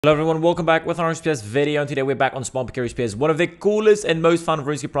Hello everyone, welcome back with our RSPS video, and today we're back on SpawnPK RSPS, one of the coolest and most fun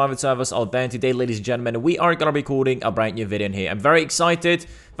RuneScape private servers out there. And today, ladies and gentlemen, we are going to be recording a brand new video in here. I'm very excited.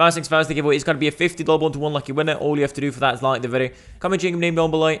 First things first, the giveaway is going to be a $50 one-to-one lucky winner. All you have to do for that is like the video, comment your name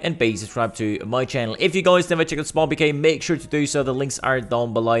down below, and be subscribed to my channel. If you guys never checked out SpawnPK, make sure to do so. The links are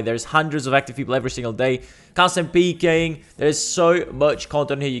down below. There's hundreds of active people every single day. Custom PKing. There's so much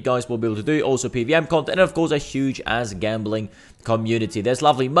content here you guys will be able to do. Also PVM content, and of course a huge ass gambling community. There's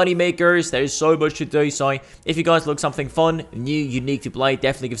lovely money makers. There's so much to do. So if you guys look something fun, new, unique to play,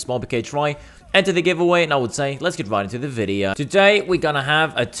 definitely give SpawnPK a try. Enter the giveaway, and I would say let's get right into the video. Today we're gonna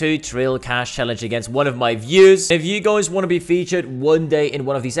have a 2 trill cash challenge against one of my viewers. If you guys want to be featured one day in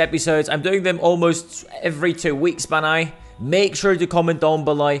one of these episodes, I'm doing them almost every 2 weeks by now. Make sure to comment down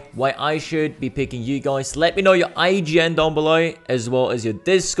below why I should be picking you guys. Let me know your IGN down below as well as your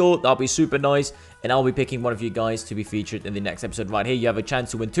Discord. That'll be super nice. And I'll be picking one of you guys to be featured in the next episode right here. You have a chance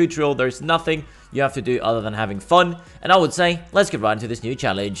to win 2 trill. There's nothing you have to do other than having fun. And I would say, let's get right into this new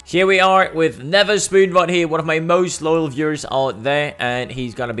challenge. Here we are with Never Spoon right here. One of my most loyal viewers out there. And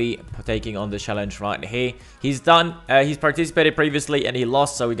he's going to be taking on the challenge right here. He's participated previously and he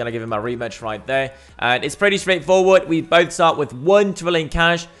lost. So we're going to give him a rematch right there. And it's pretty straightforward. We both start with 1 trill in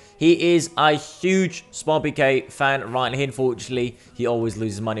cash. He is a huge SpawnPK fan right here. Unfortunately, he always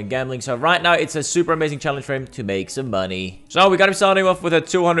loses money on gambling. So right now, it's a super amazing challenge for him to make some money. So we're going to be starting off with a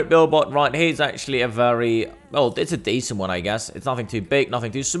 200 bill bot right here. It's actually a very, well, it's a decent one, I guess. It's nothing too big,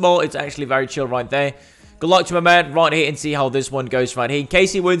 nothing too small. It's actually very chill right there. Good luck to my man right here and see how this one goes right here. In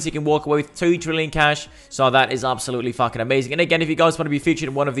case he wins, he can walk away with 2 trillion cash. So that is absolutely fucking amazing. And again, if you guys want to be featured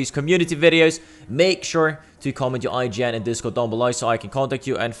in one of these community videos, make sure to comment your IGN and Discord down below so I can contact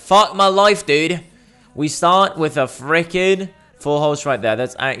you. And fuck my life, dude. We start with a freaking full house right there.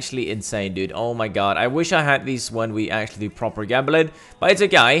 That's actually insane, dude. Oh my god. I wish I had these when we actually do proper gambling. But it's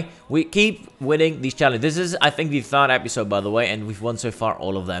okay. We keep winning these challenges. This is, I think, the 3rd episode, by the way. And we've won so far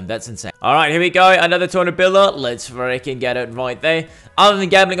all of them. That's insane. Alright, here we go. Another 200 biller. Let's freaking get it right there. Other than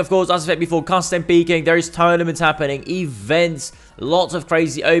gambling, of course, as I said before, custom peaking. There is tournaments happening, events, lots of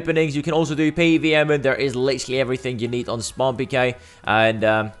crazy openings. You can also do PVM, and there is literally everything you need on SpawnPK.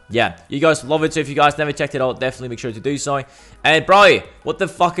 And yeah, you guys love it. So if you guys never checked it out, definitely make sure to do so. And bro, what the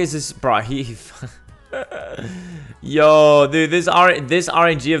fuck is this, bro? Yo, dude, this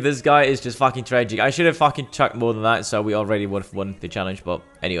RNG of this guy is just fucking tragic. I should have fucking chucked more than that, so we already would have won the challenge. But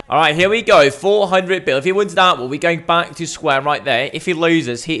anyway, all right, here we go. 400 bill. If he wins that, well, we're going back to square right there. If he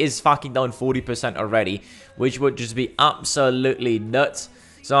loses, he is fucking down 40% already, which would just be absolutely nuts.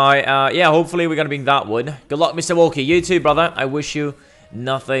 So yeah, hopefully we're gonna be in that one. Good luck, Mr. Walker. You too, brother. I wish you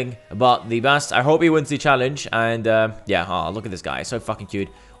nothing but the best. I hope he wins the challenge. And yeah, oh, look at this guy, so fucking cute.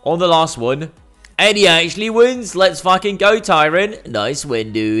 On the last one, and he actually wins. Let's fucking go, Tyron. Nice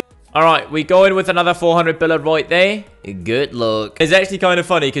win, dude. Alright, we go in with another 400 biller right there. Good luck. It's actually kind of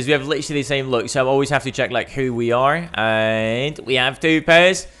funny because we have literally the same look, so I always have to check like who we are. And we have 2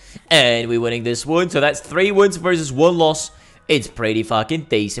 pairs, and we're winning this one. So that's 3 wins versus 1 loss. It's pretty fucking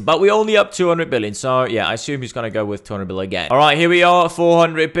decent, but we only up 200 billion. So yeah, I assume he's gonna go with 200 bill again. Alright, here we are,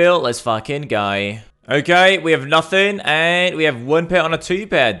 400 bill. Let's fucking go. Okay, we have nothing, and we have 1 pair on a 2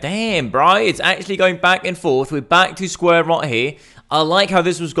 pair. Damn, bro, it's actually going back and forth. We're back to square right here. I like how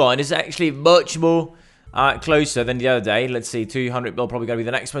this was going. It's actually much more closer than the other day. Let's see, 200 bill probably going to be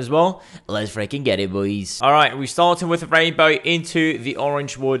the next one as well. Let's freaking get it, boys. All right, we're starting with a rainbow into the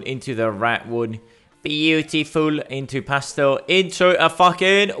orange one, into the rat one. Beautiful, into pastel, into a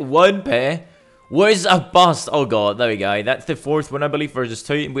fucking 1 pair. Where's a bust? Oh god, there we go. That's the 4th one, I believe, versus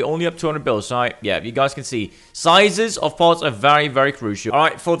 2. And we only up 200 bills. So yeah, you guys can see sizes of pots are very, very crucial. All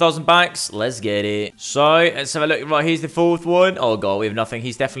right, 4,000 backs. Let's get it. So let's have a look. Right, here's the 4th one. Oh god, we have nothing.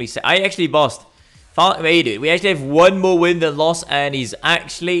 He's definitely I actually bust. Fuck me, dude. We actually have 1 more win than loss, and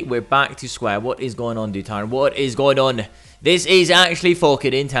we're back to square. What is going on, dude, Tyron? What is going on? This is actually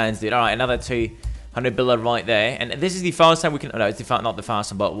fucking intense, dude. All right, another 200 biller right there. And this is the first time we can... Oh, no, it's not the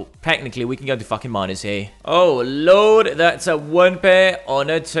first one, but technically we can go to fucking minus here. Oh, Lord. That's a 1 pair on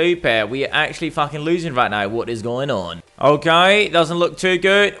a 2 pair. We are actually fucking losing right now. What is going on? Okay, doesn't look too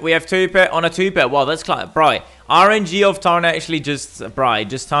good. We have 2 pair on a 2 pair. Wow, that's clever. Right. RNG of Tarn actually just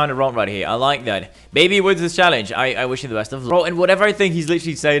turned around right here. I like that. Maybe he wins this challenge. I wish him the best of luck. Bro, and whatever I think he's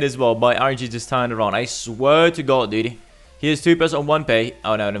literally saying as well, my RNG just turned around. I swear to God, dude. He has 2 pairs on 1 pair.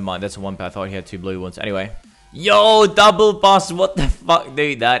 Oh, no, never mind. That's a 1 pair. I thought he had 2 blue ones. Anyway. Yo, double bust. What the fuck,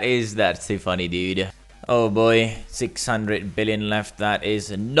 dude? That's too funny, dude. Oh, boy. 600 billion left. That is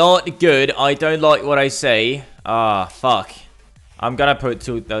not good. I don't like what I say. Ah, fuck. I'm gonna put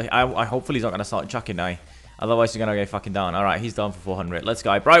 2... I hopefully he's not gonna start chucking now. Otherwise, he's gonna go fucking down. All right, he's down for 400. Let's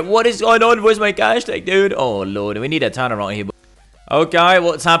go. Bro, what is going on? Where's my cash tag, dude? Oh, Lord. We need a turnaround here. Okay,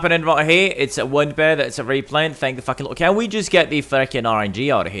 what's happening right here? It's a one pair that's a replant. Thank the fucking Lord. Can we just get the freaking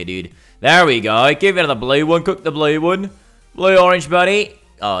RNG out of here, dude? There we go. Give it the blue one. Cook the blue one. Blue orange, buddy.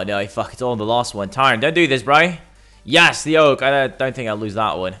 Oh, no. Fuck, it's all on the last one. Tyron, don't do this, bro. Yes, the oak. I don't think I'll lose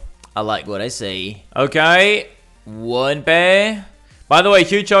that one. I like what I see. Okay. One pair. By the way,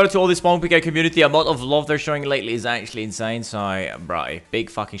 huge shout out to all the SpawnPK community. The amount of love they're showing lately is actually insane. So, bro, big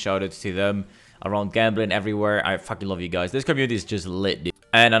fucking shout out to them. Around gambling everywhere. I fucking love you guys. This community is just lit, dude.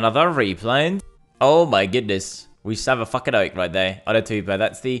 And another replant. Oh my goodness. We just have a fucking oak right there. Other two pair.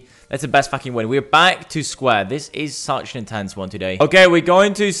 That's the best fucking win. We're back to square. This is such an intense one today. Okay, we're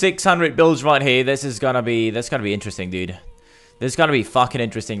going to 600 builds right here. That's gonna be interesting, dude. This is gonna be fucking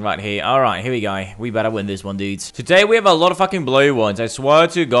interesting right here. Alright, here we go. We better win this one, dudes. Today we have a lot of fucking blue ones. I swear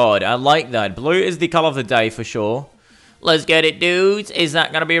to God. I like that. Blue is the color of the day for sure. Let's get it, dudes. Is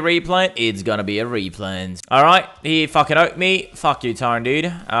that gonna be a replant? It's gonna be a replant. Alright, he fucking oaked me. Fuck you, Tarn, dude.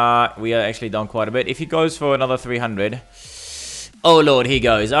 We are actually done quite a bit. If he goes for another 300. Oh, Lord, he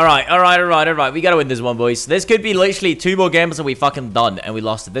goes. Alright. We gotta win this one, boys. This could be literally 2 more games and we fucking done. And we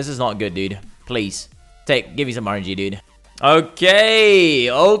lost it. This is not good, dude. Please. Give me some RNG, dude. Okay,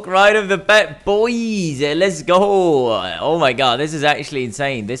 oak right of the bet, boys. Let's go. Oh my God, this is actually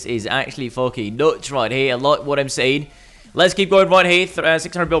insane. This is actually fucking nuts right here. I like what I'm saying. Let's keep going right here.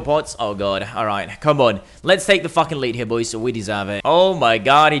 600 build pots. Oh God. All right, come on. Let's take the fucking lead here, boys. So we deserve it. Oh my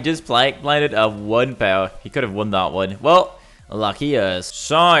God, he just planted a 1 pair. He could have won that one. Well, lucky us.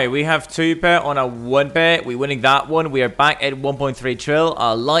 So, we have 2 pair on a 1 pair. We're winning that one. We are back at 1.3 trill.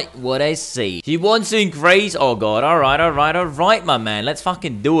 I like what I see. He wants to increase. Oh, God. All right, my man. Let's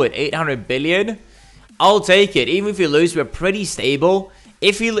fucking do it. 800 billion. I'll take it. Even if we lose, we're pretty stable.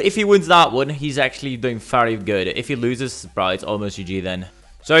 If he wins that one, he's actually doing very good. If he loses, bro, it's almost GG then.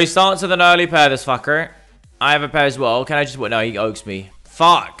 So, he starts with an early pair, this fucker. I have a pair as well. Can I just... No, he oaks me.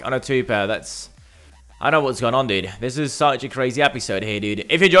 Fuck. On a 2 pair. I don't know what's going on, dude. This is such a crazy episode here, dude.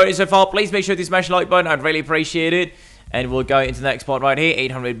 If you enjoyed it so far, please make sure to smash the like button. I'd really appreciate it. And we'll go into the next spot right here.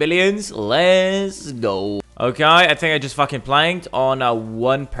 800 billions. Let's go. Okay, I think I just fucking planked on a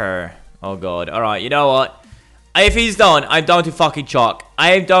 1 pair. Oh, God. All right, you know what? If he's done, I'm down to fucking chalk.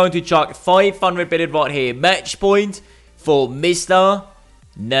 I am down to chalk. 500 billion right here. Match point for Mr.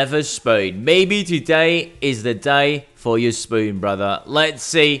 Never Spoon. Maybe today is the day for your spoon, brother. Let's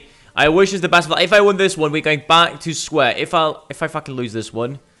see. I wish it's the best. If I win this one, we're going back to square. If I fucking lose this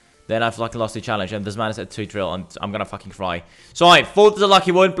one, then I've fucking lost the challenge. And this man is at 2 trill, and I'm gonna fucking cry. So, alright, 4th is a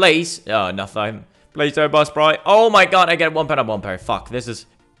lucky one, please. Oh, nothing. Please don't bust, bro. Oh my God, I get 1 pair and 1 pair. Fuck, this is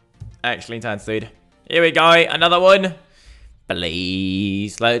actually intense, dude. Here we go, another one.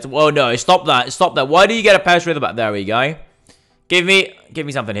 Please, let's. Oh no, stop that, stop that. Why do you get a pair straight back? There we go. Give me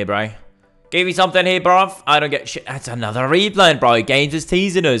something here, bro. Give me something here, bro. I don't get shit. That's another replant, bro. Games is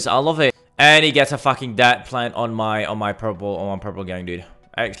teasing us. I love it. And he gets a fucking dead plant on my purple gang, dude.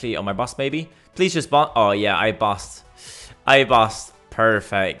 Actually, on my bust, maybe. Please just bust. Oh yeah, I bust.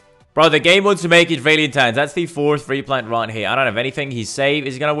 Perfect. Bro, the game wants to make it really intense. That's the 4th replant right here. I don't have anything. He's safe.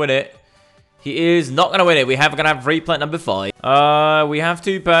 Is he gonna win it? He is not gonna win it. We're gonna have replant number 5. We have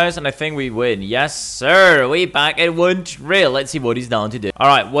 2 pairs, and I think we win. Yes, sir. We back at 1 trill. Let's see what he's down to do. All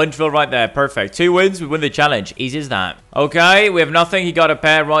right, 1 trill right there. Perfect. 2 wins. We win the challenge. Easy as that. Okay, we have nothing. He got a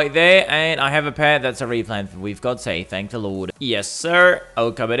pair right there, and I have a pair that's a replant. We've got to say thank the Lord. Yes, sir.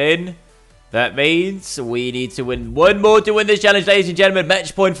 Oh, coming in. That means we need to win 1 more to win this challenge, ladies and gentlemen.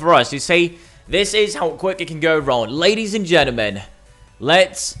 Match point for us. You see, this is how quick it can go wrong. Ladies and gentlemen,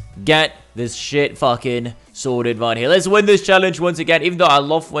 let's get this shit fucking sorted right here. Let's win this challenge once again. Even though I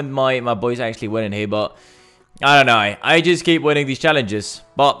love when my boys actually winning here, but I don't know. I just keep winning these challenges.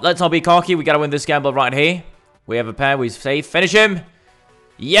 But let's not be cocky. We gotta win this gamble right here. We have a pair. We're safe. Finish him.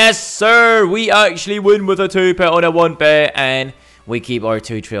 Yes, sir. We actually win with a 2 pair on a 1 pair, and we keep our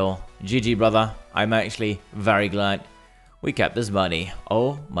 2 trill. GG, brother. I'm actually very glad we kept this money.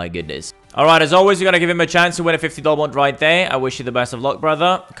 Oh my goodness. Alright, as always, you're gonna give him a chance to win a $50 one right there. I wish you the best of luck,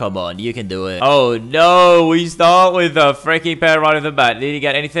 brother. Come on, you can do it. Oh no, we start with a freaking pair right off the bat. Did he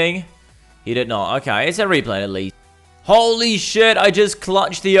get anything? He did not. Okay, it's a replay at least. Holy shit, I just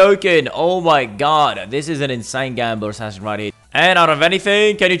clutched the Oaken. Oh my God, this is an insane gamble assassin right here. And out of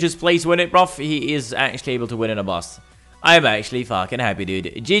anything, can you just please win it, bruv? He is actually able to win in a bust. I'm actually fucking happy, dude.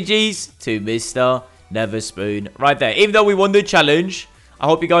 GG's to Mr. Never Spoon right there. Even though we won the challenge, I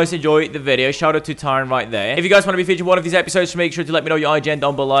hope you guys enjoyed the video. Shout out to Tyron right there. If you guys want to be featured in one of these episodes, make sure to let me know your IGN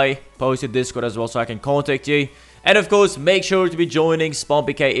down below. Post your Discord as well so I can contact you. And of course, make sure to be joining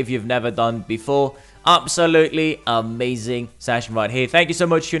SpawnPK if you've never done before. Absolutely amazing session right here. Thank you so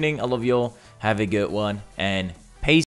much for tuning. I love you all. Have a good one and